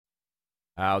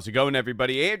How's it going,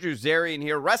 everybody? Andrew Zarian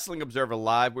here, Wrestling Observer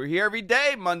Live. We're here every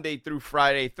day, Monday through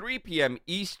Friday, 3 p.m.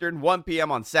 Eastern, 1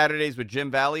 p.m. on Saturdays with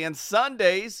Jim Valley, and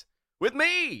Sundays with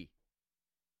me.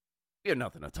 We have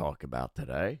nothing to talk about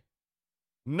today.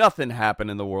 Nothing happened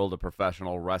in the world of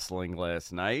professional wrestling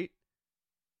last night.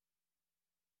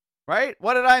 Right?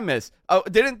 What did I miss? Oh,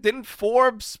 didn't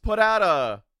Forbes put out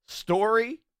a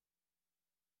story?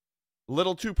 A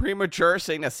little too premature,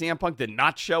 saying that CM Punk did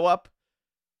not show up.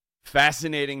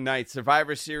 Fascinating night.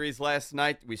 Survivor Series last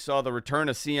night. We saw the return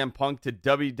of CM Punk to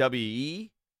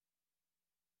WWE.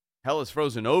 Hell is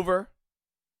frozen over.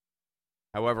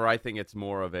 However, I think it's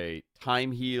more of a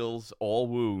time heals all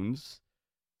wounds.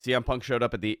 CM Punk showed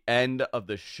up at the end of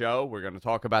the show. We're going to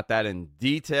talk about that in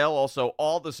detail. Also,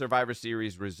 all the Survivor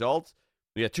Series results.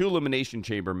 We had 2 Elimination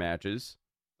Chamber matches.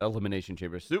 Elimination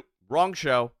Chamber. Wrong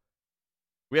show.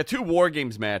 We had 2 War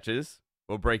Games matches.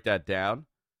 We'll break that down.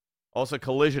 Also,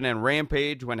 Collision and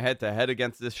Rampage went head-to-head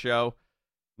against this show.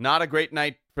 Not a great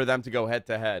night for them to go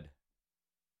head-to-head.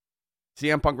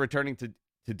 CM Punk returning to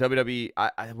WWE.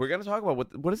 We're going to talk about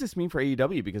what does this mean for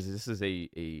AEW, because this is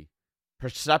a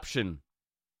perception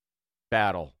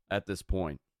battle at this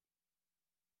point.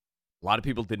 A lot of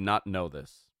people did not know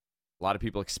this. A lot of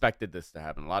people expected this to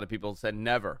happen. A lot of people said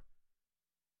never.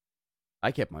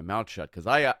 I kept my mouth shut because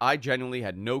I genuinely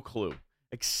had no clue,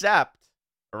 except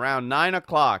around 9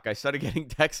 o'clock, I started getting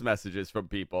text messages from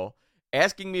people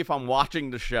asking me if I'm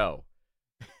watching the show.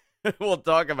 We'll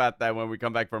talk about that when we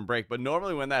come back from break. But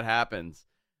normally when that happens,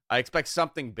 I expect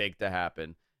something big to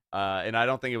happen. And I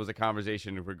don't think it was a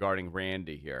conversation regarding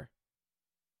Randy here.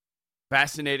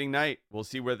 Fascinating night. We'll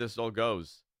see where this all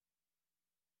goes.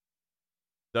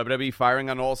 WWE firing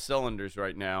on all cylinders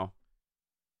right now.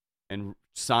 And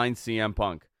signed CM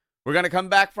Punk. We're going to come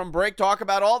back from break, talk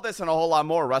about all this and a whole lot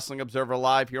more. Wrestling Observer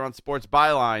Live here on Sports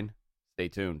Byline. Stay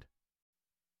tuned.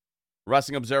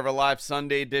 Wrestling Observer Live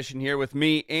Sunday edition here with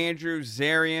me, Andrew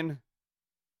Zarian.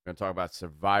 We're going to talk about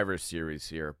Survivor Series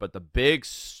here. But the big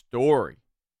story,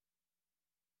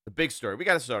 we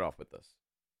got to start off with this.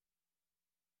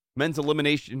 Men's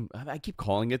elimination, I keep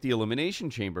calling it the Elimination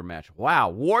Chamber match. Wow,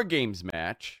 War Games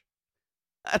match.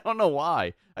 I don't know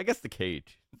why. I guess the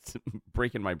cage. It's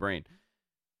breaking my brain.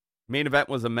 Main event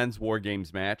was a men's War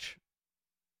Games match.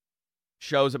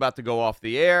 Show's about to go off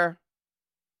the air.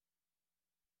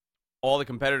 All the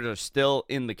competitors are still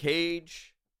in the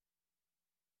cage.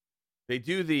 They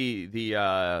do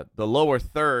the lower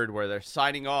third where they're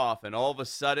signing off, and all of a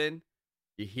sudden,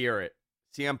 you hear it.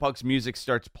 CM Punk's music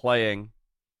starts playing.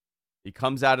 He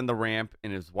comes out in the ramp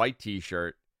in his white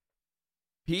T-shirt.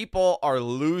 People are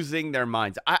losing their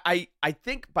minds. I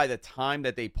think by the time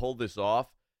that they pulled this off,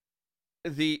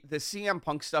 the CM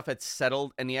Punk stuff had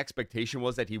settled, and the expectation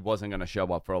was that he wasn't going to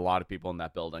show up for a lot of people in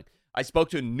that building. I spoke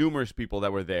to numerous people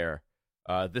that were there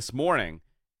this morning,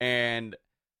 and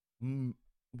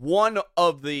one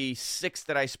of the 6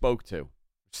 that I spoke to,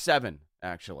 7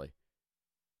 actually,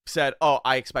 said, "Oh,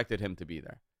 I expected him to be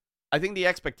there." I think the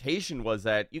expectation was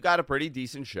that you got a pretty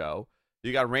decent show.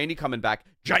 You got Randy coming back,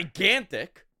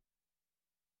 gigantic,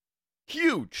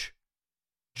 huge,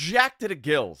 jacked to the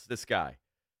gills, this guy.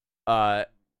 And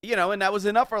that was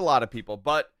enough for a lot of people.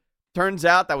 But turns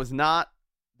out that was not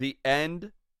the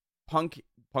end.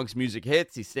 Punk's music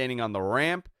hits. He's standing on the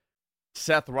ramp.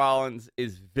 Seth Rollins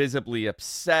is visibly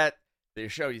upset. They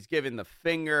show he's giving the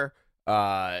finger.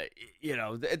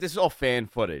 This is all fan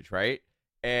footage, right?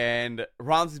 And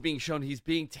Rollins is being shown he's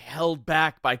being held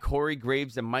back by Corey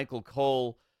Graves and Michael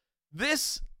Cole.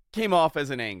 This came off as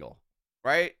an angle,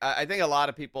 right? I think a lot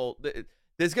of people...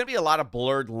 There's going to be a lot of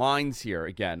blurred lines here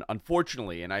again,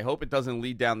 unfortunately, and I hope it doesn't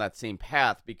lead down that same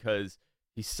path because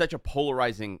he's such a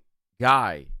polarizing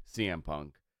guy, CM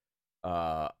Punk.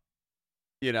 So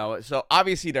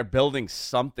obviously they're building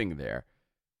something there.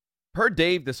 Per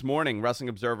Dave this morning, Wrestling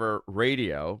Observer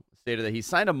Radio stated that he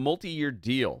signed a multi-year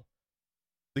deal.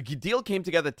 The deal came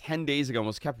together 10 days ago and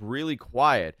was kept really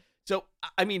quiet. So,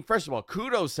 I mean, first of all,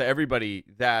 kudos to everybody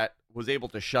that was able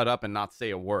to shut up and not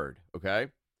say a word, okay?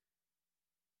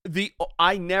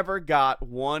 I never got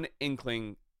one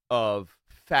inkling of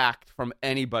fact from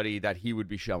anybody that he would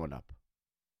be showing up.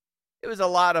 It was a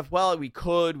lot of,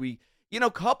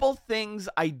 couple things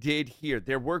I did hear.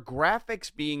 There were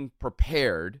graphics being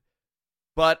prepared,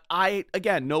 but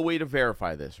no way to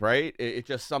verify this, right? It's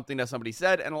just something that somebody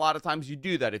said, and a lot of times you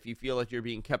do that if you feel like you're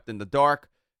being kept in the dark.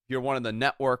 If you're one of the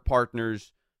network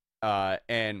partners,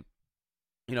 and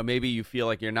maybe you feel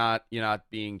like you're not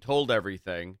being told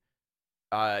everything.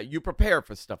 You prepare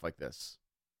for stuff like this.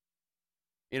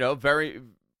 It's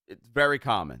very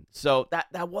common. So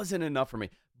that wasn't enough for me.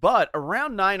 But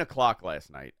around 9 o'clock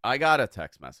last night, I got a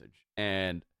text message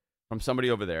and from somebody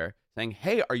over there saying,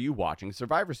 "Hey, are you watching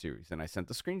Survivor Series?" And I sent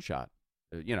the screenshot.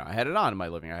 I had it on in my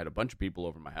living. I had a bunch of people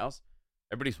over my house.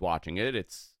 Everybody's watching it.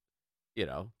 It's,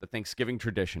 the Thanksgiving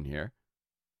tradition here.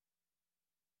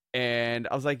 And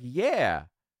I was like, yeah.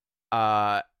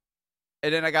 And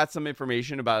then I got some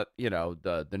information about,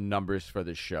 the numbers for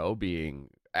the show being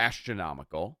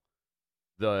astronomical.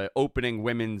 The opening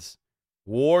women's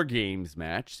War Games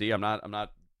match. See, I'm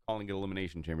not calling it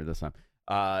Elimination Chamber this time.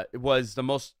 It was the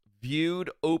most viewed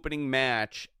opening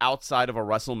match outside of a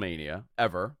WrestleMania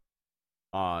ever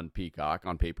on Peacock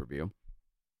on pay-per-view.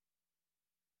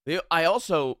 I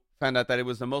also found out that it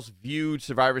was the most viewed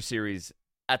Survivor Series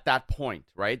at that point,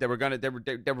 right? They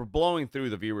were blowing through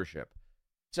the viewership.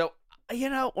 So,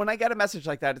 when I get a message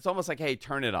like that, it's almost like, hey,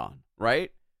 turn it on,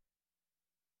 right?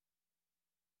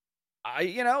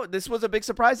 This was a big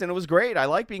surprise, and it was great. I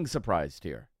like being surprised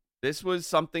here. This was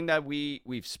something that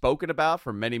we've spoken about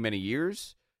for many, many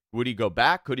years. Would he go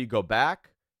back? Could he go back?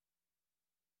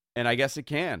 And I guess it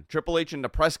can. Triple H in the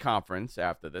press conference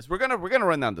after this. We're gonna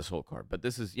run down this whole card, but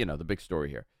this is the big story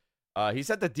here. He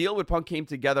said the deal with Punk came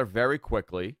together very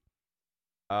quickly.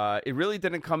 It really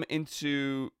didn't come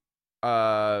into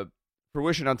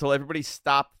fruition until everybody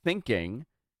stopped thinking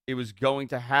it was going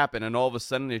to happen, and all of a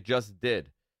sudden it just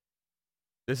did.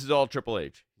 This is all Triple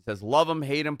H. He says, love him,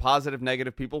 hate him, positive,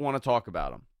 negative. People want to talk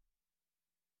about him.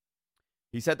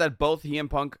 He said that both he and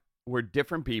Punk were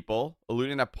different people,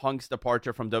 alluding to Punk's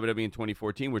departure from WWE in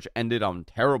 2014, which ended on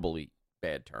terribly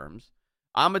bad terms.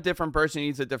 I'm a different person.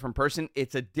 He's a different person.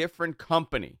 It's a different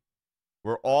company.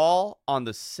 We're all on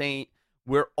the same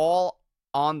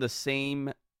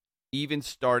even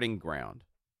starting ground.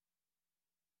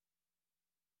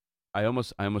 I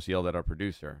almost yelled at our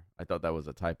producer. I thought that was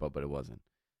a typo, but it wasn't.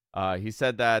 He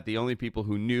said that the only people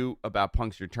who knew about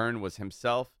Punk's return was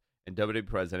himself and WWE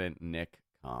President Nick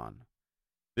Khan.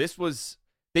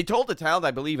 They told the talent,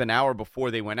 I believe, an hour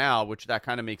before they went out, which that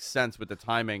kind of makes sense with the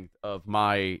timing of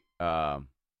my, of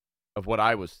what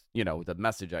I was, the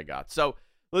message I got. So,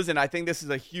 listen, I think this is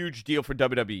a huge deal for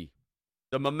WWE.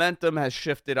 The momentum has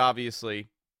shifted, obviously.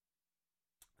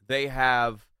 They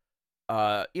have,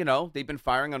 they've been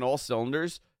firing on all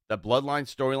cylinders. The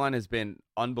Bloodline storyline has been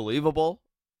unbelievable.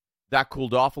 That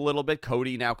cooled off a little bit.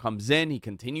 Cody now comes in. He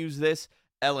continues this.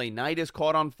 LA Knight is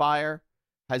caught on fire.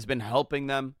 Has been helping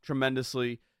them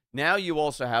tremendously. Now you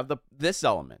also have this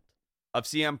element of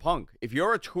CM Punk. If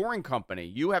you're a touring company,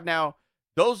 you have now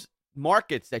those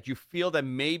markets that you feel that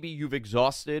maybe you've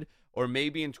exhausted, or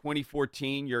maybe in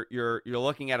 2014 you're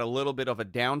looking at a little bit of a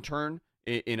downturn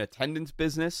in attendance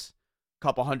business, a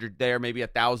couple hundred there, maybe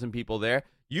 1,000 people there.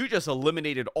 You just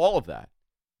eliminated all of that.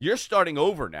 You're starting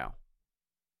over now,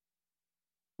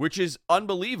 which is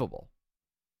unbelievable.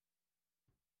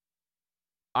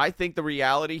 I think the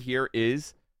reality here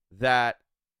is that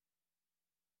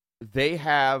they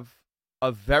have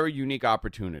a very unique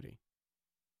opportunity.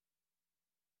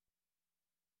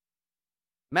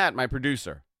 Matt, my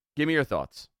producer, give me your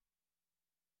thoughts.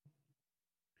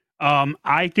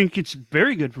 I think it's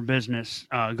very good for business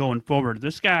going forward.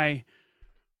 This guy,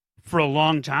 for a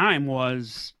long time,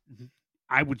 was,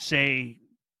 I would say,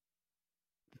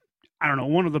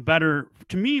 one of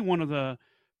the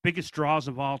biggest draws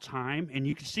of all time, and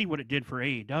you can see what it did for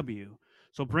AEW.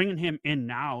 So bringing him in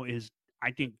now is, I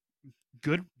think,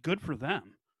 good for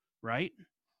them, right?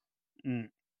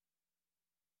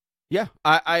 Yeah,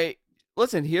 I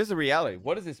listen. Here's the reality.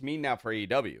 What does this mean now for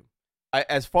AEW?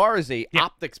 As far as a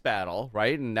optics battle,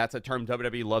 right? And that's a term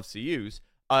WWE loves to use.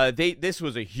 This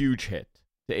was a huge hit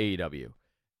to AEW,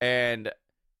 and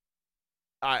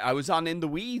I was on In the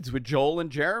Weeds with Joel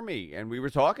and Jeremy, and we were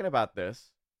talking about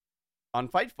this on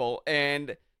Fightful,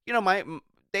 and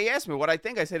they asked me what I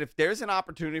think. I said, if there's an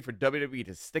opportunity for WWE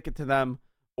to stick it to them,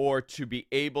 or to be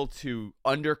able to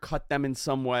undercut them in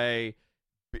some way,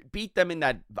 beat them in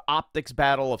that optics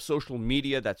battle of social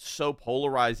media that's so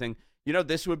polarizing,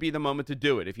 this would be the moment to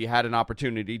do it if you had an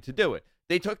opportunity to do it.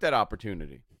 They took that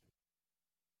opportunity.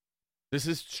 This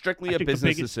is strictly a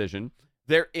business decision.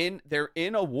 They're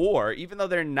in a war, even though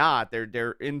they're not.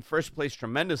 They're in first place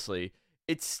tremendously.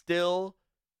 It's still,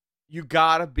 you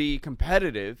gotta be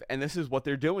competitive, and this is what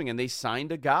they're doing. And they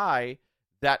signed a guy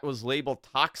that was labeled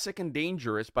toxic and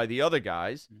dangerous by the other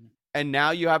guys, and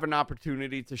now you have an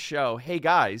opportunity to show, hey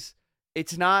guys,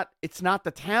 it's not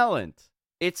the talent,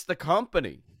 it's the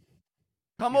company.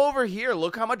 Come over here,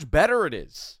 look how much better it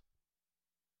is.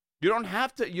 You don't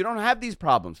have these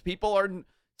problems. People are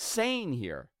sane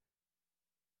here.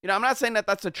 I'm not saying that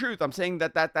that's the truth. I'm saying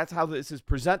that that's how this is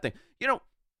presenting.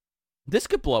 This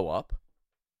could blow up.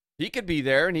 He could be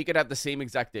there and he could have the same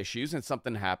exact issues and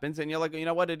something happens and you're like, you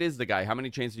know what? It is the guy. How many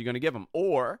chances are you going to give him?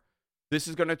 Or this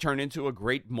is going to turn into a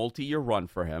great multi-year run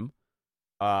for him.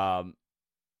 And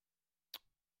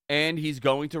he's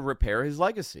going to repair his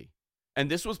legacy. And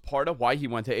this was part of why he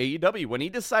went to AEW. When he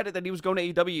decided that he was going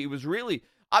to AEW, he was really,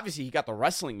 obviously he got the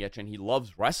wrestling itch and he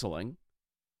loves wrestling.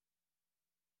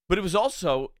 But it was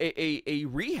also a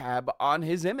rehab on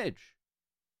his image.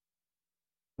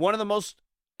 One of the most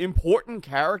important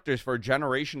characters for a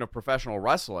generation of professional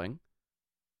wrestling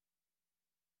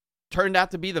turned out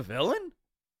to be the villain?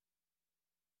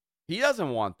 He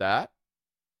doesn't want that.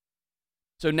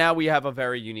 So now we have a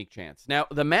very unique chance. Now,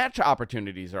 the match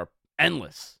opportunities are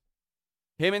endless.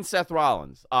 Him and Seth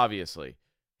Rollins, obviously.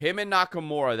 Him and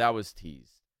Nakamura, that was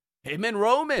teased. Him and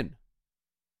Roman.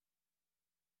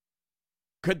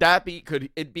 Could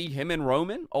it be him and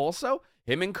Roman also?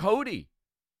 Him and Cody.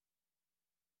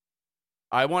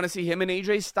 I want to see him and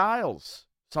AJ Styles.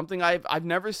 Something I've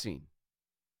never seen.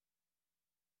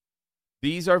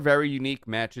 These are very unique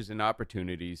matches and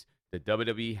opportunities that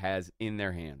WWE has in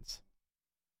their hands.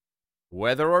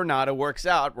 Whether or not it works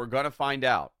out, we're going to find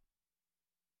out.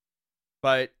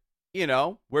 But, you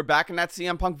know, we're back in that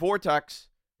CM Punk vortex.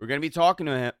 We're going to be talking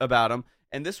to him about him.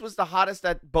 And this was the hottest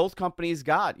that both companies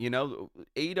got. You know,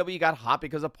 AEW got hot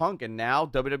because of Punk, and now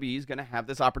WWE is going to have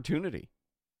this opportunity.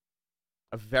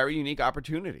 A very unique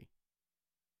opportunity.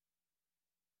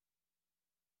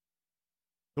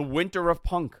 The winter of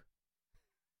Punk.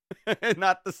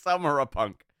 Not the summer of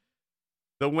Punk.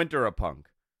 The winter of Punk.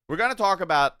 We're going to talk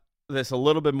about this a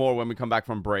little bit more when we come back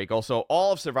from break. Also,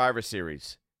 all of Survivor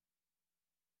Series.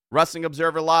 Wrestling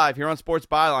Observer Live here on Sports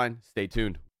Byline. Stay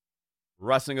tuned.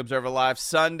 Wrestling Observer Live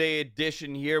Sunday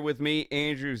edition here with me,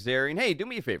 Andrew Zarian. Hey, do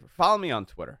me a favor. Follow me on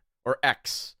Twitter or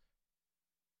X.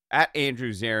 At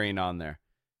Andrew Zarian on there.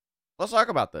 Let's talk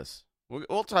about this.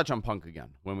 We'll touch on Punk again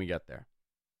when we get there.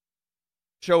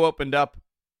 Show opened up.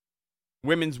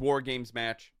 Women's War Games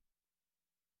match.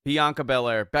 Bianca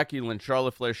Belair, Becky Lynch,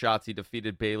 Charlotte Flair, Shotzi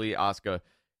defeated Bayley, Asuka,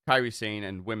 Kairi Sane,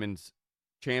 and women's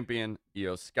champion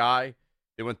Io Sky.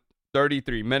 They went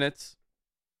 33 minutes.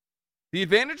 The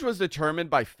advantage was determined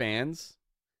by fans.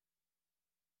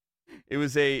 It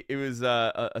was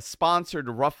a sponsored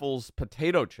Ruffles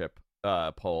potato chip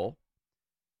poll,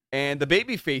 and the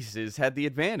baby faces had the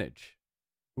advantage,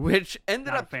 which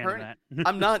ended up turning.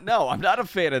 I'm not a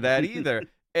fan of that either.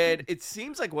 And it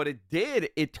seems like what it did,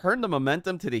 it turned the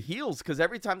momentum to the heels, because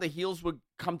every time the heels would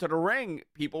come to the ring,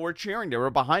 people were cheering. They were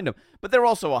behind them. But they're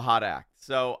also a hot act.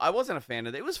 So I wasn't a fan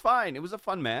of it. It was fine. It was a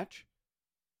fun match.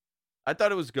 I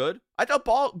thought it was good. I thought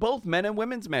both men and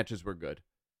women's matches were good.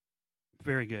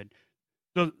 Very good.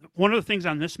 So one of the things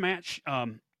on this match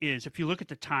is if you look at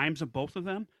the times of both of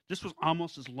them, this was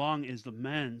almost as long as the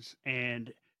men's,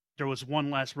 and there was one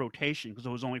less rotation because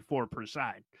there was only 4 per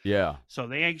side. Yeah. So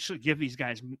they actually give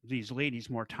these ladies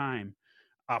more time.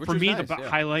 For me, nice, the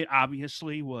highlight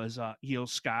obviously was Io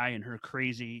Sky and her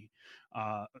crazy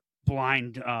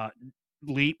blind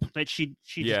leap that she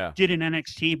just did in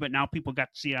NXT, but now people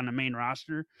got to see it on the main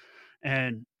roster,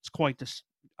 and it's quite the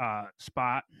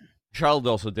spot. Charlotte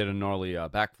also did a gnarly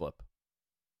backflip.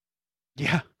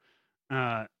 Yeah.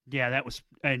 That was,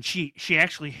 and she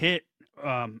actually hit.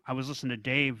 I was listening to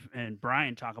Dave and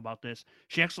Brian talk about this.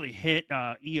 She actually hit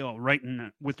Io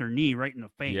with her knee right in the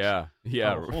face. Yeah.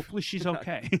 So hopefully she's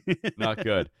okay. Not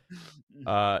good.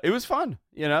 It was fun.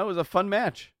 You know, it was a fun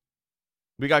match.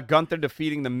 We got Gunther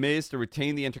defeating The Miz to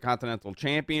retain the Intercontinental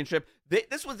Championship.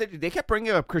 They kept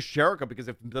bringing up Chris Jericho because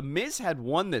if The Miz had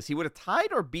won this, he would have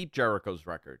tied or beat Jericho's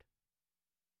record.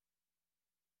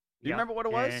 Do you remember what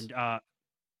it was?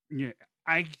 And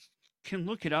I can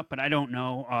look it up, but I don't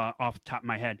know off the top of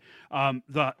my head.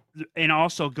 And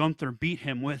also Gunther beat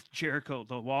him with Jericho,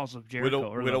 the Walls of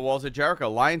Jericho. With the Walls of Jericho,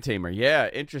 Lion Tamer. Yeah,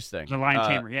 interesting. The Lion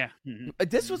Tamer, yeah.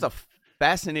 This was a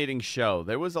fascinating show.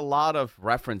 There was a lot of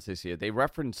references here. They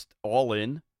referenced All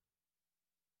In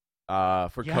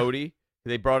for Cody.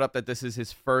 They brought up that this is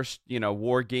his first,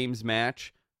 War Games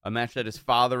match, a match that his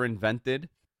father invented.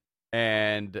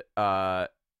 And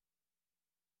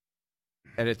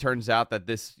it turns out that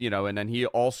this, and then he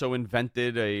also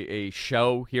invented a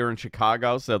show here in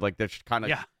Chicago. So, they're kind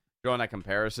of drawing that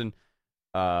comparison.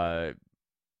 I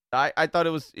thought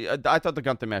the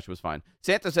Gunther match was fine.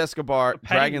 Santos Escobar,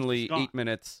 Dragon Lee, 8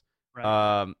 minutes.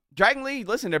 Right. Dragon Lee,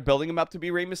 listen, they're building him up to be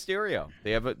Rey Mysterio.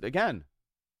 They have again.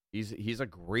 He's a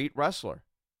great wrestler.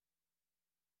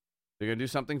 They're gonna do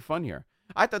something fun here.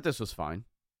 I thought this was fine.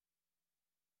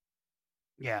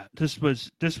 Yeah, this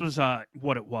was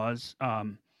what it was.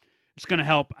 It's going to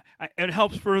help. It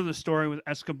helps further the story with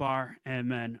Escobar,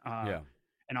 and then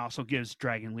and also gives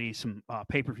Dragon Lee some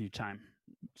pay-per-view time.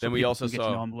 So then we also get to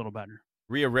know saw him a little better.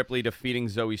 Rhea Ripley defeating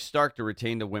Zoe Stark to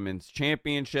retain the women's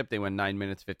championship. They went 9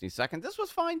 minutes, 50 seconds. This was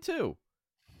fine, too.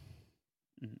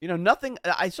 You know,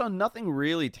 I saw nothing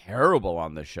really terrible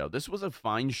on this show. This was a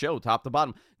fine show, top to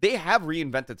bottom. They have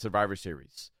reinvented Survivor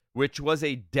Series, which was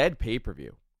a dead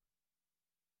pay-per-view.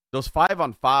 Those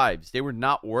 5-on-5s, they were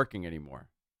not working anymore.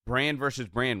 Brand versus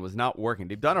brand was not working.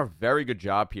 They've done a very good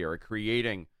job here at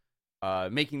creating,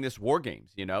 making this War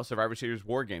Games, you know, Survivor Series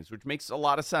War Games, which makes a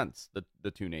lot of sense,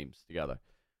 the two names together.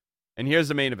 And here's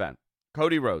the main event.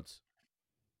 Cody Rhodes,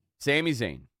 Sami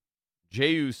Zayn,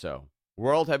 Jey Uso,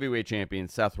 World Heavyweight Champion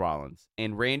Seth Rollins,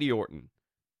 and Randy Orton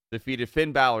defeated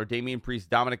Finn Balor, Damian Priest,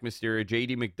 Dominic Mysterio,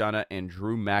 JD McDonough, and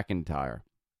Drew McIntyre.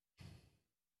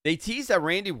 They teased that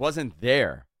Randy wasn't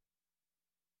there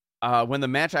when the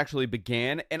match actually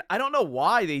began, and I don't know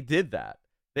why they did that.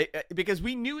 Because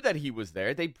we knew that he was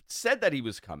there. They said that he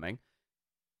was coming.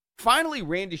 Finally,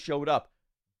 Randy showed up.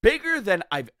 Bigger than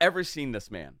I've ever seen this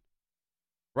man.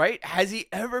 Right? Has he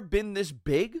ever been this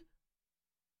big?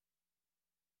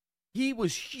 He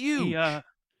was huge.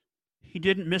 He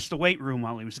didn't miss the weight room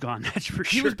while he was gone, that's for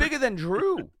sure. He was bigger than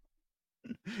Drew.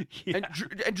 Yeah.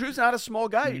 And Drew's not a small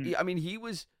guy. Mm-hmm. I mean, he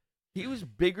was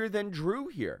bigger than Drew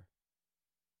here.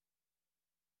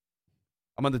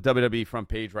 I'm on the WWE front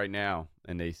page right now,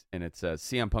 and it says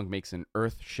CM Punk makes an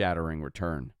earth-shattering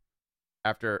return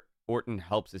after Orton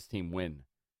helps his team win.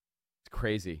 It's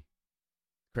crazy.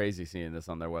 Crazy seeing this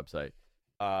on their website.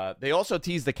 They also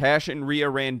teased the cash-in. Rhea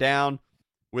ran down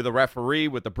with a referee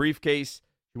with the briefcase.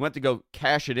 He went to go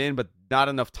cash it in, but not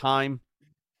enough time.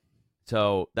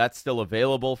 So that's still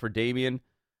available for Damian.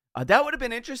 That would have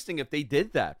been interesting if they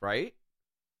did that, right?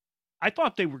 I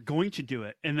thought they were going to do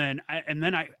it, and then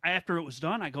after it was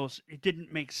done, I goes, it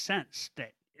didn't make sense.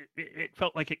 That it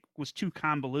felt like it was too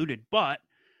convoluted. But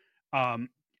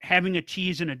having a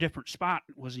tease in a different spot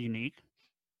was unique.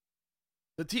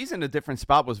 The tease in a different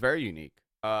spot was very unique.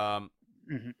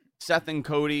 Seth and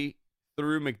Cody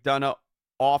threw McDonough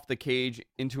off the cage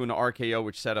into an RKO,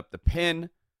 which set up the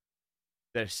pin.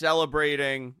 They're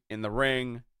celebrating in the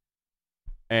ring,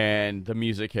 and the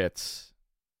music hits.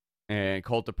 And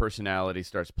Cult of Personality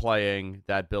starts playing.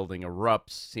 That building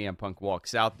erupts. CM Punk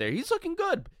walks out there. He's looking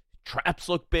good. Traps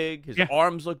look big. His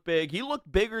arms look big. He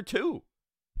looked bigger, too.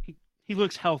 He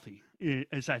looks healthy,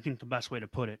 is I think the best way to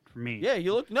put it for me. Yeah, he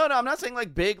looked... No, I'm not saying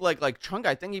like big, like chunk.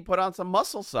 I think he put on some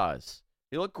muscle size.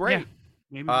 He looked great. Yeah,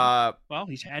 maybe. Well,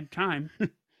 he's had time.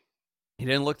 He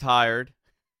didn't look tired,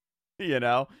 you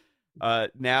know.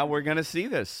 Now we're going to see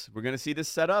this. We're going to see this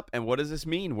set up. And what does this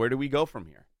mean? Where do we go from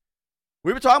here?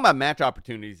 We were talking about match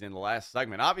opportunities in the last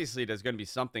segment. Obviously, there's going to be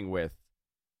something with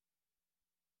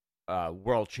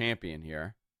world champion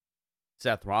here,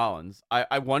 Seth Rollins.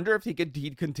 I wonder if he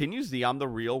continues the I'm the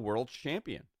real world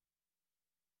champion.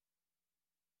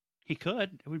 He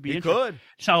could. It would be he interesting. Could.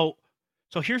 So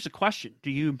here's the question: Do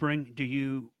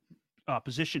you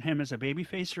position him as a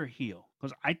babyface or a heel?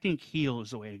 Because I think heel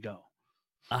is the way to go.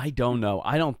 I don't know.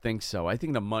 I don't think so. I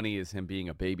think the money is him being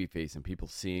a babyface and people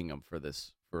seeing him for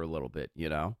this for a little bit, you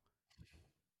know?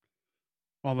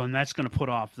 Well, then that's going to put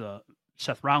off the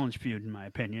Seth Rollins feud, in my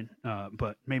opinion.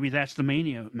 But maybe that's the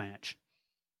Mania match.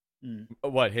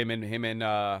 What, him and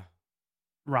Rollins?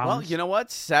 Well, you know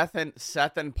what? Seth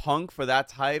and Punk for that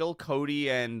title, Cody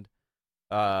and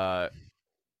Roman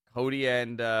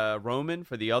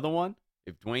for the other one,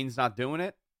 if Dwayne's not doing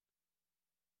it.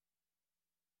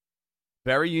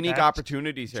 Very unique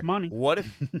opportunities here. Money. What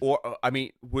if,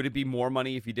 would it be more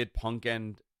money if you did Punk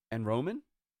and Roman?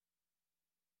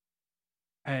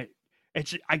 I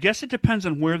guess it depends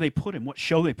on where they put him, what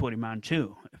show they put him on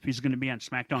too. If he's going to be on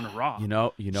SmackDown or Raw. You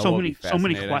know, so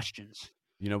many questions.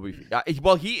 You know,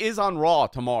 well, he is on Raw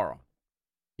tomorrow.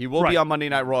 He will be on Monday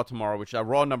Night Raw tomorrow, which that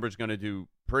Raw number is going to do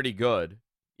pretty good,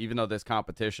 even though there's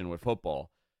competition with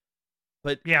football.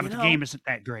 But yeah, but the game isn't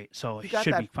that great, so it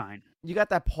should be fine. You got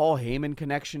that Paul Heyman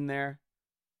connection there.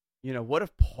 You know, what if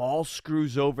Paul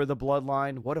screws over the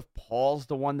bloodline? What if Paul's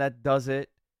the one that does it?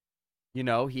 You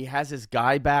know, he has his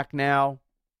guy back now.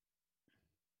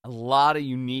 A lot of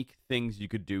unique things you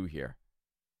could do here.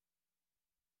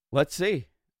 Let's see.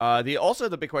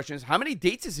 The big question is, how many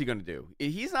dates is he going to do?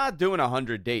 He's not doing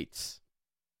 100 dates.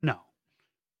 No.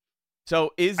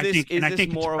 So is this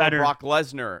more of a Brock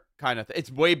Lesnar kind of thing?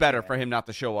 It's way better for him not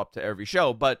to show up to every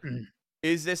show, but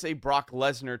is this a Brock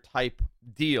Lesnar type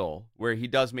deal where he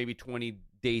does maybe 20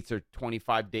 dates or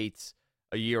 25 dates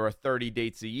a year or 30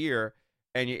 dates a year,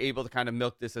 and you're able to kind of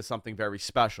milk this as something very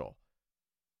special?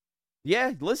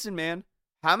 Yeah, listen, man.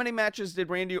 How many matches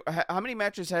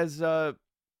has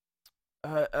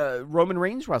Roman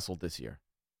Reigns wrestled this year?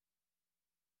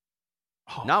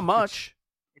 Oh, Not much.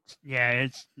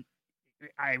 It's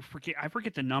I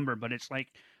forget the number, but it's like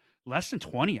less than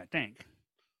 20, I think.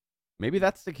 Maybe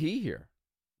that's the key here.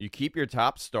 You keep your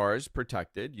top stars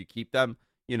protected. You keep them,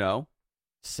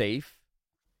 safe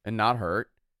and not hurt.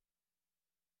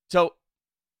 So,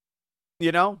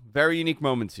 very unique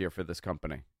moments here for this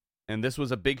company. And this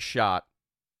was a big shot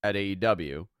at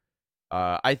AEW.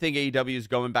 I think AEW's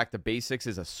going back to basics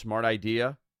is a smart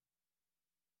idea.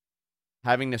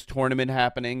 Having this tournament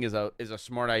happening is a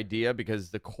smart idea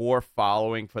because the core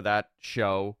following for that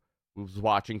show was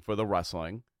watching for the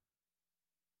wrestling.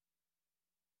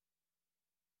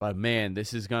 But man,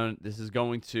 this is going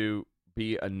to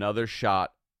be another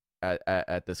shot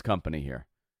at this company here.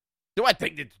 Do I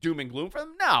think it's doom and gloom for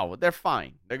them? No, they're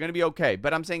fine. They're going to be okay.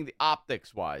 But I'm saying the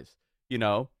optics wise,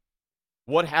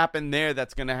 what happened there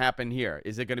that's going to happen here?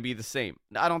 Is it going to be the same?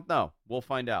 I don't know. We'll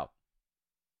find out.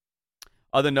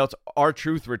 Other notes,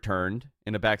 R-Truth returned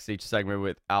in a backstage segment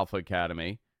with Alpha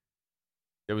Academy.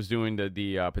 It was doing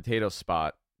the potato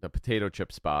spot, the potato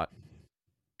chip spot.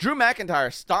 Drew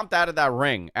McIntyre stomped out of that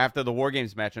ring after the War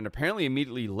Games match and apparently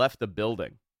immediately left the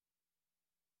building.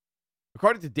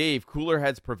 According to Dave, cooler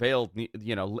heads prevailed,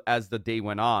 as the day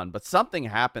went on, but something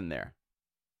happened there.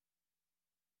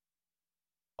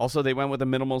 Also, they went with a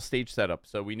minimal stage setup,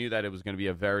 so we knew that it was going to be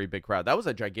a very big crowd. That was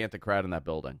a gigantic crowd in that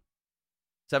building.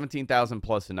 17,000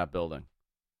 plus in that building.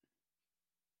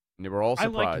 And they were all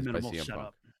surprised by CM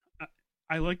Punk.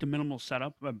 I like the minimal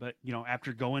setup, but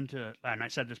after going to, and I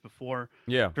said this before,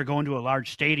 yeah, after going to a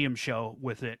large stadium show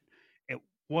with it, it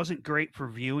wasn't great for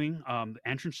viewing the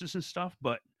entrances and stuff,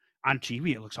 but on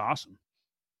TV it looks awesome.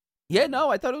 Yeah, no,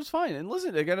 I thought it was fine. And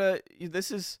listen,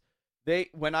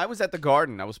 when I was at the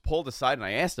Garden, I was pulled aside and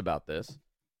I asked about this.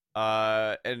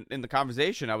 And in the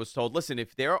conversation, I was told, listen,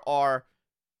 if there are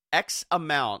X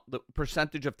amount, the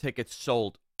percentage of tickets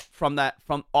sold from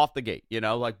off the gate,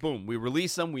 like boom, we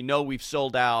release them, we know we've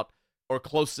sold out or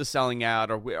close to selling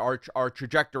out, or our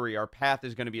trajectory, our path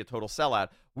is going to be a total sellout,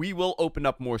 we will open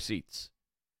up more seats.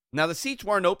 Now, the seats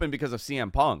weren't open because of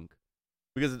CM Punk,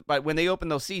 because when they opened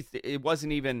those seats, it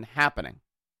wasn't even happening.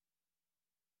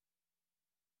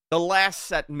 The last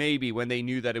set, maybe, when they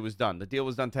knew that it was done. The deal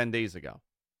was done 10 days ago.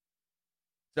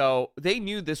 So they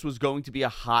knew this was going to be a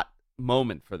hot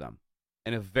moment for them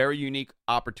and a very unique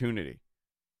opportunity.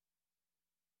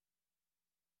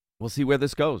 We'll see where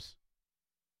this goes.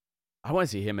 I want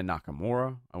to see him and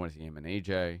Nakamura. I want to see him and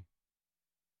AJ.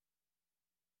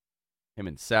 Him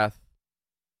and Seth.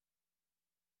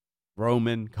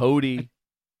 Roman, Cody.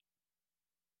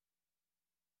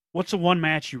 What's the one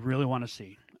match you really want to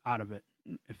see out of it,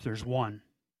 if there's one?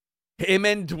 Him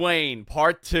and Dwayne,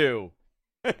 part 2.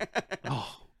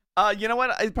 You know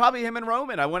what? It's probably him and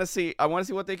Roman. I want to see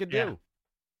what they could do.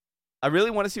 I really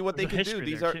want to see what they could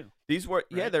do.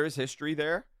 There is history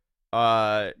there.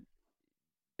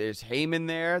 There's Heyman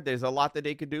there. There's a lot that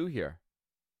they could do here.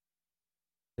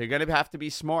 They're going to have to be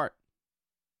smart.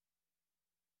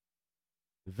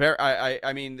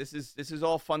 I mean, this is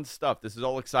all fun stuff. This is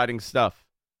all exciting stuff.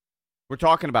 We're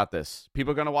talking about this.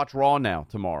 People are going to watch Raw now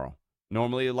tomorrow.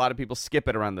 Normally, a lot of people skip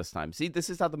it around this time. See, this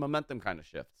is how the momentum kind of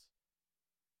shifts.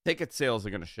 Ticket sales are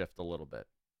going to shift a little bit.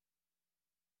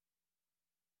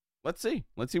 Let's see.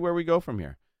 Let's see where we go from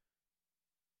here.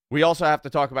 We also have to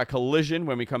talk about Collision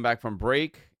when we come back from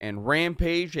break. And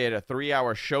Rampage, they had a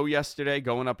 3-hour show yesterday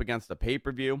going up against the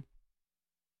pay-per-view.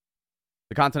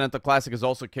 The Continental Classic is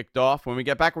also kicked off. When we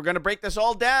get back, we're going to break this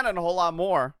all down and a whole lot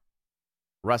more.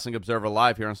 Wrestling Observer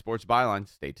Live here on Sports Byline.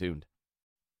 Stay tuned.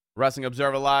 Wrestling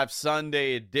Observer Live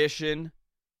Sunday edition.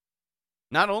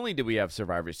 Not only did we have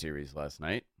Survivor Series last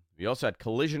night, we also had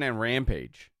Collision and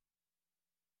Rampage.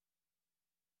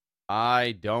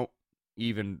 I don't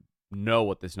even know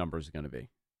what this number is going to be.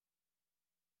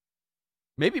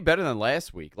 Maybe better than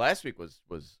last week. Last week was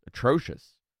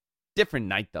atrocious. Different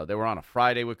night, though. They were on a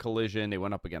Friday with Collision. They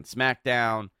went up against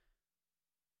SmackDown.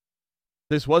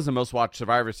 This was the most watched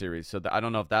Survivor Series, so I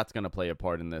don't know if that's going to play a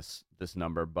part in this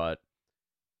number, but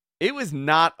it was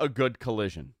not a good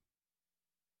Collision.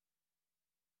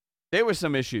 There were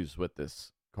some issues with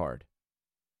this card.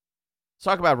 Let's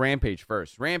talk about Rampage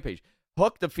first. Rampage.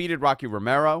 Hook defeated Rocky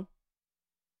Romero.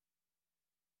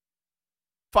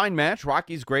 Fine match.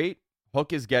 Rocky's great.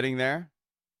 Hook is getting there.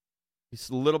 He's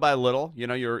little by little.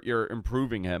 You're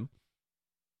improving him.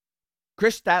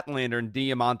 Chris Statlander and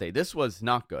Diamante. This was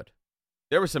not good.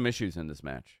 There were some issues in this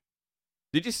match.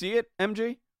 Did you see it,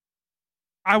 MG?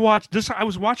 I watched this. I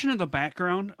was watching in the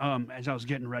background as I was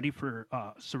getting ready for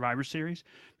Survivor Series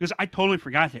because I totally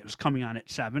forgot that it was coming on at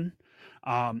 7.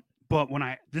 But But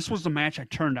this was the match I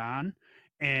turned on,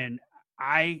 and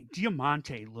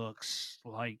Diamante looks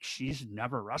like she's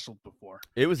never wrestled before.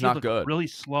 It was not good. Really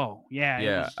slow.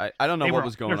 Yeah. I don't know what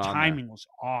was going on. Their timing was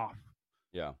off.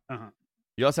 Yeah. Uh-huh.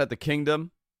 You also had the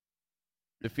Kingdom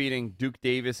defeating Duke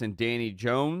Davis and Danny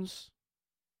Jones.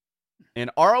 An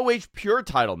ROH Pure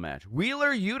title match.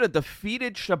 Wheeler Yuta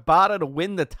defeated Shibata to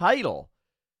win the title.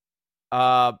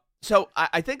 So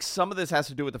I think some of this has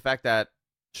to do with the fact that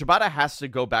Shibata has to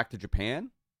go back to Japan.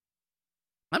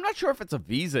 I'm not sure if it's a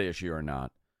visa issue or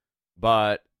not,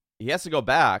 but he has to go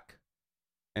back,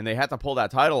 and they had to pull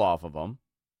that title off of him.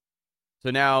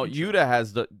 So now Yuta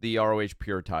has the ROH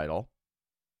Pure title.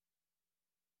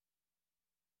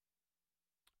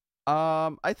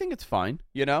 I think it's fine,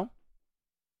 you know?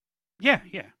 Yeah.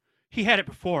 He had it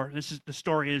before. The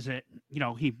story is that,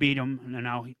 he beat him, and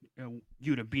now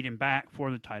Yuta beat him back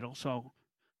for the title, so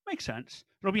makes sense.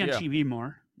 It'll be on TV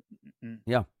more.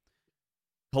 Yeah.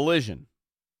 Collision.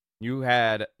 You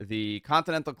had the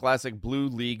Continental Classic Blue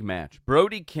League match.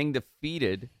 Brody King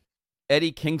defeated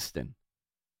Eddie Kingston.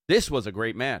 This was a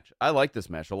great match. I like this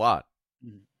match a lot.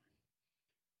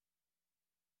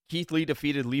 Keith Lee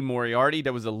defeated Lee Moriarty.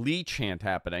 There was a Lee chant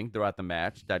happening throughout the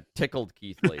match that tickled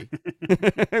Keith Lee.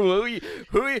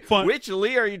 Which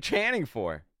Lee are you chanting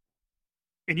for?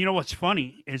 And you know what's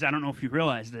funny is, I don't know if you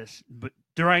realize this, but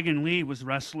Dragon Lee was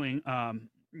wrestling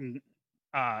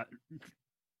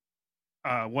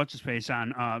what's his face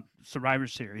on Survivor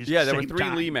Series. Yeah, there were three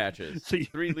time. Lee matches.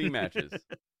 3 Lee matches.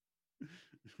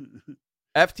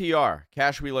 FTR,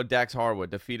 Cash Wheeler, Dax Harwood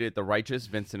defeated the Righteous,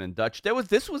 Vincent and Dutch.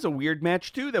 This was a weird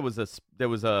match too. There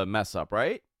was a mess up,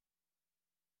 right?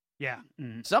 Yeah.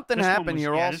 Something happened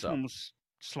here also. This one was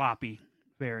sloppy,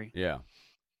 very. Yeah.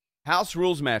 House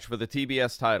Rules match for the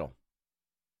TBS title.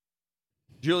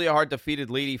 Julia Hart defeated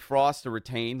Lady Frost to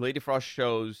retain. Lady Frost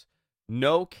shows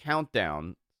no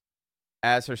countdown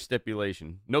as her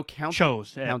stipulation. No count.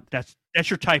 Shows. That's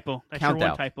your typo. That's count your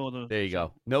one out. typo. There you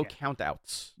go. No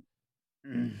countouts.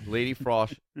 Lady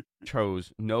Frost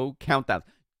chose no countouts.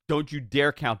 Don't you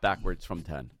dare count backwards from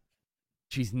 10.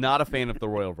 She's not a fan of the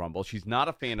Royal Rumble. She's not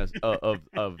a fan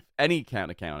of any kind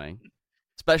of counting,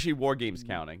 especially War Games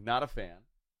counting. Not a fan.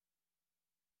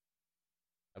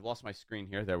 I've lost my screen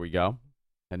here. There we go.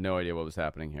 Had no idea what was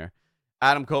happening here.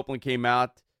 Adam Copeland came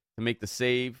out to make the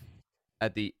save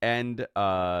at the end.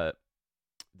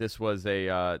 This was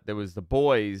there was the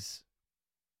boys.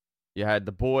 You had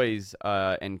the boys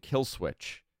and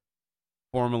Killswitch,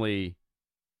 formerly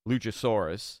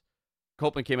Luchasaurus.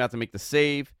 Copeland came out to make the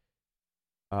save.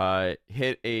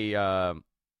 Hit a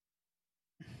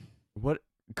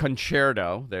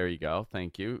concerto. There you go.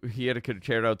 Thank you. He had a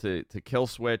concerto to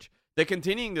Killswitch. They're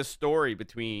continuing the story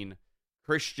between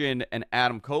Christian and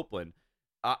Adam Copeland.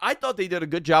 I thought they did a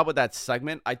good job with that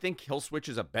segment. I think Killswitch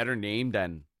is a better name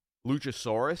than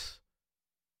Luchasaurus.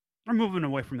 I'm moving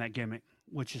away from that gimmick,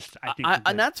 which is, I think,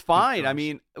 and that's fine. I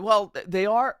mean, well, they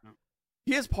are.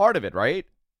 He is part of it, right?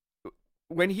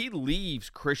 When he leaves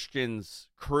Christian's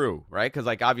crew, right? Because,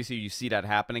 like, obviously you see that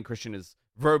happening. Christian is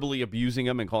verbally abusing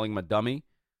him and calling him a dummy.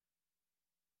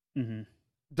 Mm-hmm.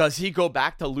 Does he go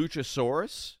back to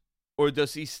Luchasaurus, or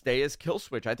does he stay as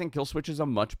Killswitch? I think Killswitch is a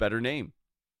much better name.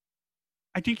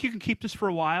 I think you can keep this for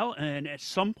a while, and at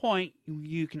some point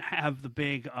you can have the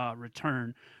big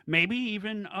return. Maybe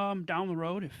even down the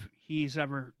road, if he's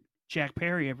ever Jack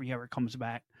Perry ever comes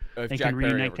back, they can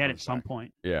reunite that at some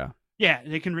point. Yeah. Yeah,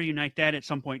 they can reunite that at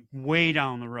some point way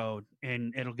down the road,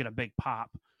 and it'll get a big pop.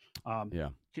 Yeah.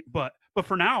 But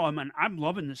for now, I'm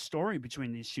loving the story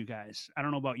between these two guys. I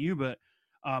don't know about you, but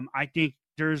I think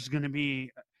there's going to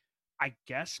be, I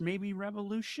guess, maybe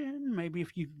Revolution. Maybe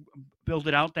if you build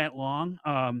it out that long,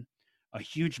 a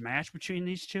huge match between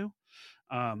these two.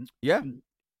 Yeah.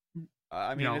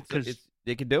 I mean,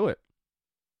 they could do it.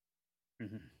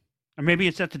 Mm-hmm. Or maybe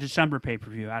it's at the December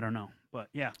pay-per-view. I don't know, but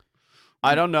yeah.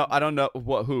 I don't know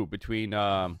who between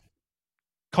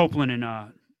Copeland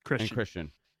and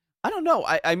Christian. I don't know.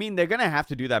 I mean, they're gonna have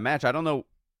to do that match. I don't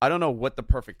know what the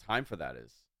perfect time for that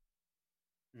is.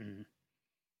 Mm-hmm.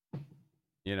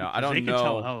 You know, I don't know. They can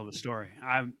tell a hell of a story.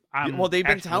 Well, they've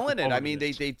been telling it. I mean,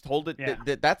 they told it.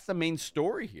 Yeah. That's the main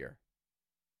story here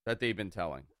that they've been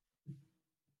telling.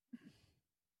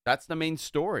 That's the main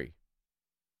story.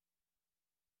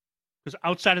 Because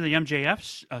outside of the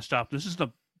MJF stuff, this is the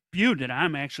feud that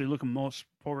I'm actually looking most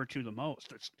forward to the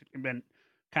most. It's been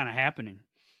kind of happening.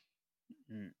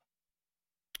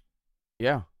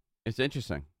 Yeah, it's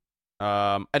interesting.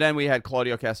 And then we had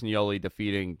Claudio Castagnoli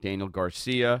defeating Daniel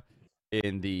Garcia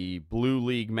in the Blue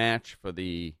League match for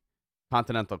the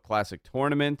Continental Classic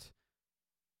tournament.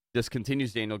 This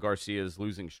continues Daniel Garcia's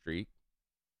losing streak.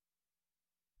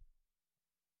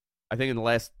 I think in the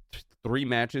last 3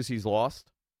 matches he's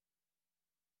lost.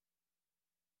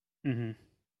 Mm-hmm.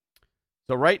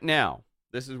 So right now,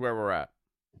 this is where we're at.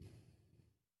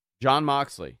 Jon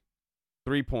Moxley,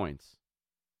 3 points.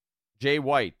 Jay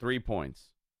White, 3 points.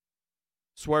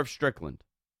 Swerve Strickland,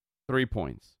 3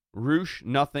 points. Roosh,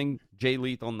 nothing. Jay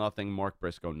Lethal, nothing. Mark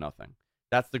Briscoe, nothing.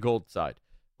 That's the gold side.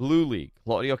 Blue League,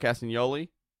 Claudio Castagnoli,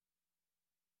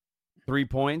 3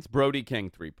 points. Brody King,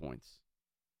 3 points.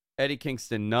 Eddie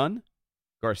Kingston, none.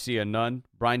 Garcia, none.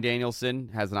 Bryan Danielson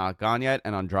has not gone yet,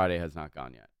 and Andrade has not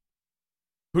gone yet.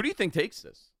 Who do you think takes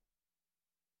this?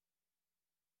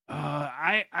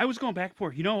 I was going back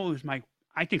for it.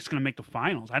 I think it's going to make the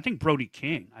finals. I think Brody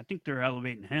King. I think they're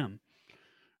elevating him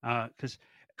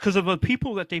because of the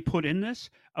people that they put in this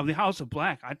of the House of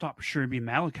Black. I thought for sure it'd be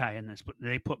Malachi in this, but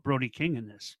they put Brody King in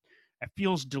this. It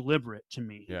feels deliberate to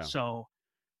me. Yeah. So,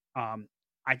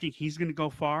 I think he's going to go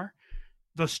far.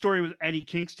 The story with Eddie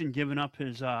Kingston giving up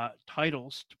his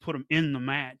titles to put him in the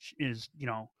match is,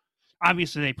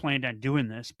 obviously they planned on doing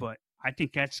this, but I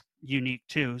think that's unique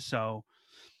too. So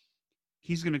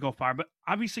he's going to go far. But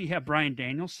obviously you have Bryan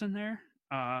Danielson there,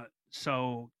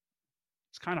 so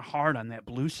it's kind of hard on that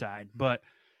blue side. But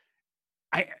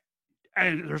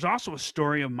there's also a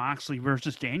story of Moxley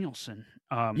versus Danielson.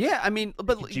 Yeah, I mean,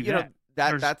 but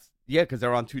that's because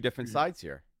they're on 2 different sides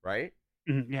here, right?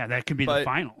 Yeah, that could be the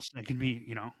finals. That could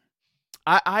be,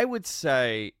 I would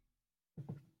say,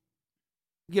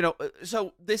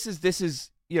 so this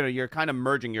is, you're kind of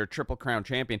merging your Triple Crown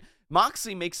champion.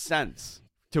 Moxley makes sense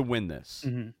to win this.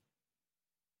 Mm-hmm.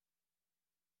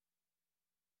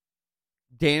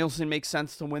 Danielson makes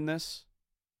sense to win this.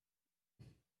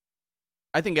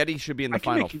 I think Eddie should be in the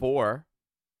final 4.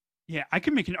 Yeah, I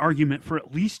can make an argument for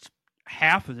at least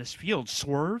half of this field.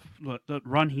 Swerve, the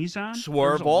run he's on.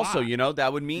 Swerve also,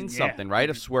 that would mean something, right?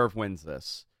 If Swerve wins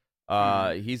this.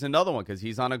 He's another one because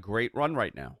he's on a great run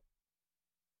right now.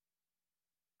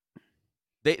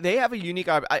 They have a unique...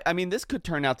 I mean, this could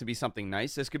turn out to be something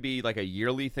nice. This could be like a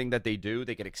yearly thing that they do.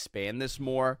 They could expand this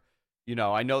more.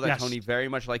 I know that Tony very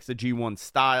much likes the G1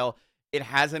 style. It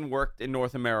hasn't worked in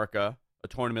North America, a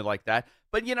tournament like that.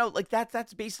 But,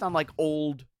 that's based on,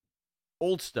 old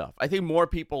stuff. I think more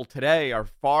people today are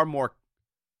far more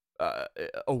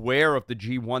aware of the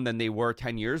G1 than they were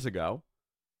 10 years ago.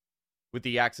 With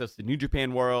the access to New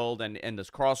Japan World and this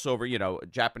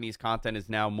crossover, Japanese content is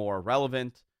now more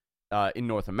relevant in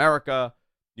North America.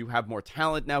 You have more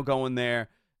talent now going there.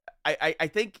 I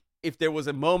think if there was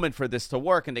a moment for this to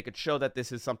work and they could show that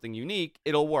this is something unique,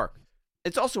 it'll work.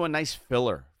 It's also a nice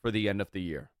filler for the end of the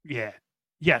year. Yeah.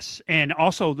 Yes, and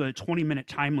also the 20-minute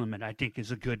time limit I think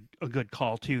is a good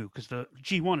call too, because the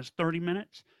G1 is 30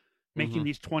 minutes. Making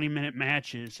these 20-minute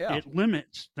matches, it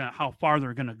limits how far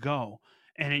they're going to go,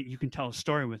 and you can tell a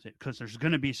story with it because there's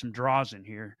going to be some draws in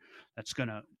here that's going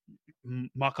to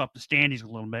muck up the standings a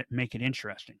little bit and make it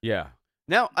interesting. Yeah.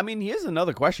 Now, I mean, here's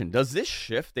another question: does this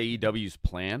shift AEW's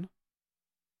plan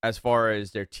as far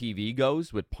as their TV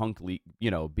goes with Punk,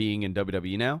 being in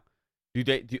WWE now?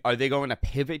 Are they going to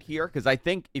pivot here? Because I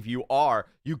think if you are,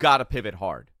 you got to pivot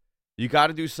hard. You got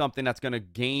to do something that's going to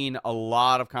gain a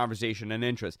lot of conversation and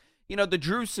interest. The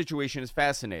Drew situation is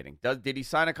fascinating. Did he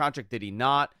sign a contract? Did he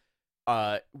not?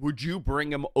 Would you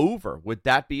bring him over? Would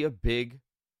that be a big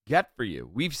get for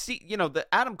you? We've seen, the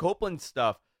Adam Copeland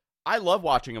stuff. I love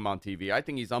watching him on TV. I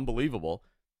think he's unbelievable.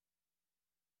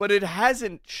 But it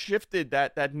hasn't shifted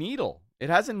that needle. It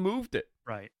hasn't moved it.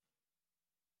 Right.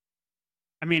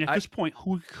 I mean, at this point,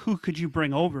 who could you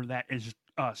bring over that is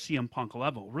CM Punk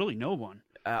level? Really, no one.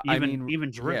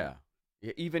 Even Drew. Yeah,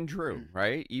 even Drew,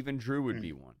 right? Even Drew would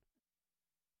be one.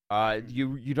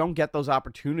 You don't get those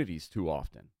opportunities too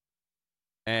often,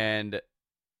 and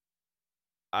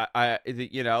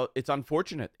it's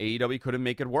unfortunate. AEW couldn't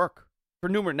make it work for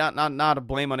numerous, not a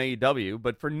blame on AEW,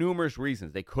 but for numerous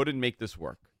reasons they couldn't make this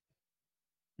work,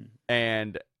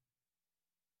 and.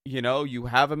 You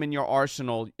have him in your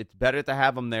arsenal. It's better to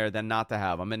have him there than not to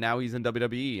have him. And now he's in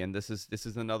WWE, and this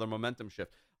is another momentum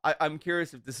shift. I'm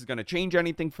curious if this is going to change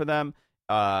anything for them.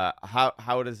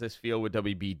 How does this feel with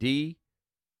WBD?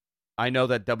 I know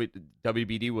that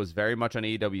WBD was very much on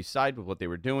AEW's side with what they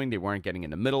were doing. They weren't getting in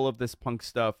the middle of this Punk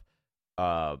stuff.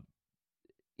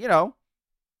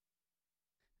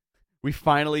 We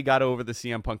finally got over the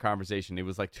CM Punk conversation. It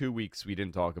was like 2 weeks we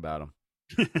didn't talk about him.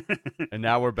 And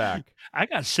now we're back. I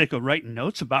got sick of writing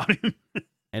notes about him.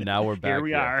 And now we're back. Here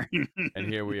we are. And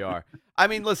here we are. I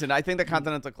mean, listen, I think the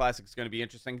Continental Classic is going to be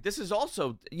interesting. This is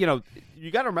also, you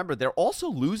got to remember, they're also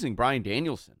losing Bryan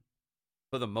Danielson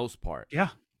for the most part.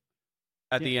 Yeah.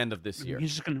 at the end of this year.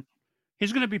 He's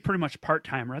gonna be pretty much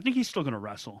part-timer. I think he's still gonna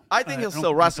wrestle. I think he'll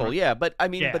still wrestle, yeah. But I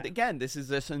mean, but again, this is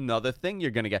just another thing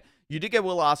you're gonna get. You did get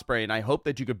Will Ospreay, and I hope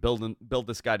that you could build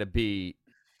this guy to be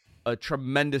a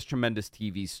tremendous, tremendous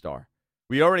TV star.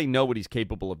 We already know what he's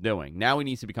capable of doing. Now he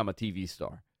needs to become a TV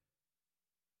star.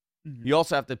 Mm-hmm. You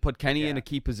also have to put Kenny in a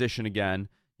key position again.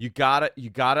 You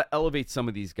gotta elevate some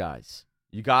of these guys.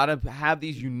 You gotta have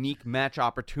these unique match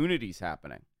opportunities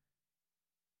happening.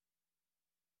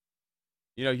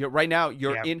 You know, right now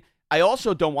you're in. I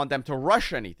also don't want them to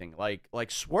rush anything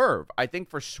like Swerve. I think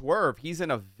for Swerve, he's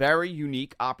in a very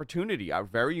unique opportunity, a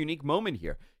very unique moment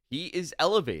here. He is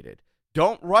elevated.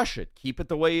 Don't rush it. Keep it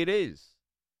the way it is.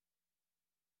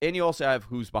 And you also have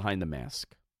who's behind the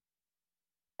mask.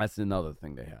 That's another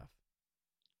thing they have.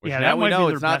 Which that might be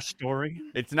their best story.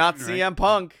 It's not right? CM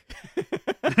Punk.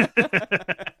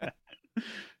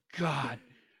 God,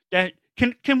 that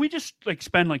can we just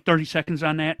spend 30 seconds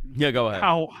on that? Yeah, go ahead.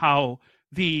 How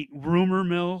the rumor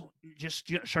mill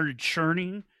just started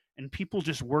churning, and people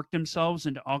just worked themselves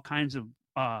into all kinds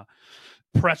of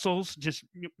pretzels, just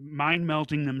mind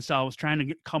melting themselves, trying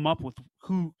to come up with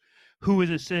who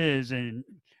this is, and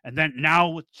then now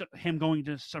with him going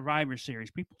to Survivor Series,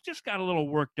 people just got a little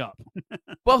worked up.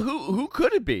 Well, who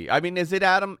could it be? I mean, is it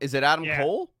Adam? Is it Adam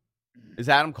Cole? Is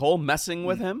Adam Cole messing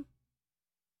with him?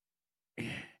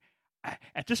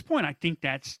 At this point, I think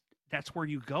that's where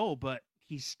you go, but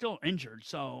he's still injured,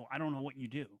 so I don't know what you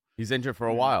do. He's injured for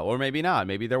a while, or maybe not.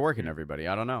 Maybe they're working everybody.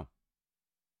 I don't know.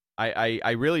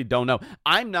 I really don't know.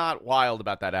 I'm not wild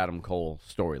about that Adam Cole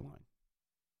storyline.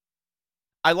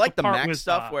 I like the Max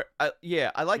stuff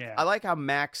I like how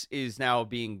Max is now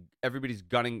everybody's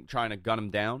trying to gun him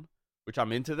down, which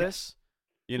I'm into this.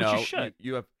 You know,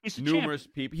 you have numerous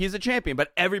people. He's a champion,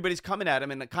 but everybody's coming at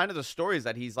him, and the story is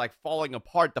that he's falling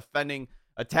apart, defending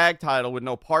a tag title with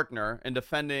no partner, and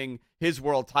defending his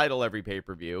world title every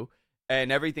pay-per-view,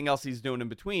 and everything else he's doing in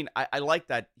between. I like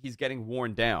that he's getting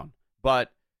worn down,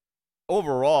 but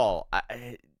overall,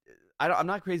 I'm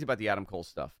not crazy about the Adam Cole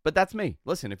stuff, but that's me.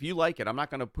 Listen, if you like it, I'm not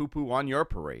going to poo-poo on your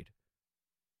parade.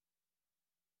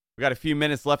 We got a few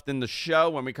minutes left in the show.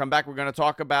 When we come back, we're going to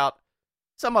talk about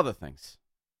some other things.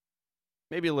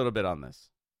 Maybe a little bit on this.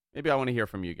 Maybe I want to hear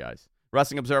from you guys.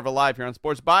 Wrestling Observer Live here on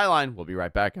Sports Byline. We'll be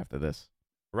right back after this.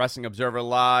 Wrestling Observer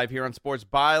Live here on Sports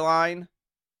Byline.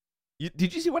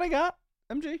 Did you see what I got,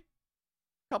 MG? A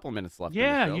couple of minutes left.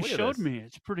 Yeah, you showed me.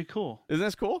 It's pretty cool. Isn't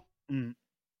this cool?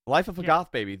 Life of a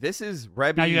Goth Baby. This is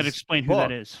Rebby's Now you got to explain who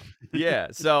that is. Yeah,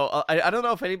 so I don't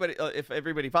know if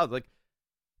everybody follows.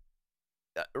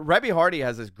 Rebby Hardy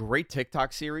has this great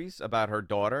TikTok series about her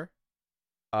daughter,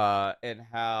 and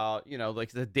how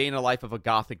the day in the life of a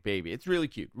Gothic baby. It's really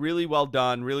cute, really well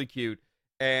done, really cute.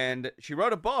 And she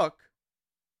wrote a book,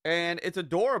 and it's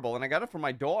adorable. And I got it for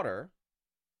my daughter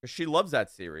because she loves that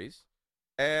series,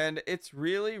 and it's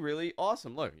really, really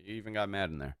awesome. Look, you even got Matt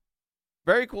in there.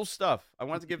 Very cool stuff. I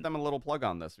wanted to give them a little plug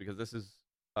on this because this is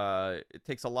it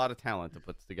takes a lot of talent to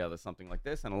put together something like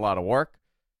this and a lot of work.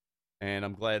 And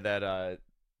I'm glad that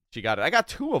she got it. I got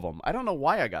 2 of them. I don't know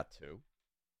why I got 2.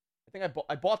 I think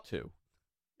I bought 2.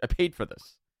 I paid for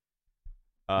this.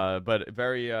 But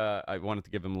I wanted to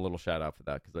give him a little shout out for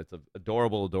that because it's an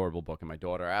adorable, adorable book, and my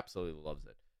daughter absolutely loves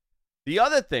it. The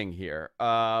other thing here,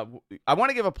 I want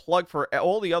to give a plug for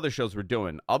all the other shows we're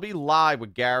doing. I'll be live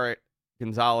with Garrett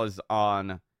Gonzalez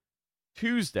on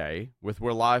Tuesday with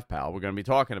We're Live, Pal. We're going to be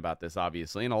talking about this,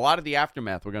 obviously, and a lot of the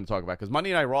aftermath we're going to talk about because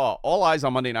Monday Night Raw, all eyes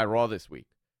on Monday Night Raw this week.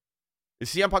 Is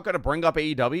CM Punk going to bring up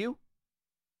AEW?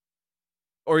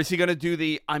 Or is he going to do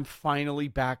the I'm finally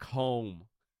back home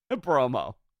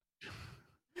promo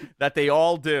that they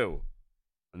all do,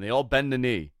 and they all bend the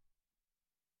knee?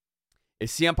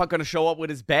 Is CM Punk going to show up with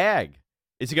his bag?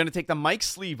 Is he going to take the mic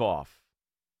sleeve off?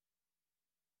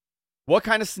 What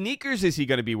kind of sneakers is he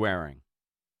going to be wearing?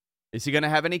 Is he going to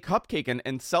have any cupcake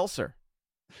and seltzer?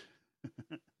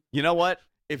 You know what?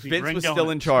 If Vince was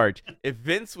still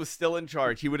in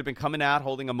charge, he would have been coming out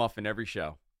holding a muffin every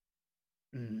show.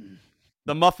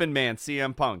 The Muffin Man,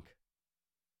 CM Punk.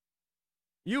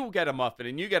 You get a muffin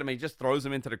and you get him. He just throws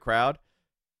him into the crowd.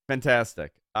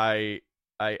 Fantastic. Yeah,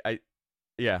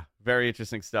 very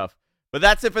interesting stuff. But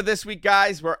that's it for this week,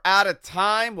 guys. We're out of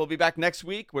time. We'll be back next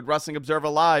week with Wrestling Observer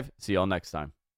Live. See y'all next time.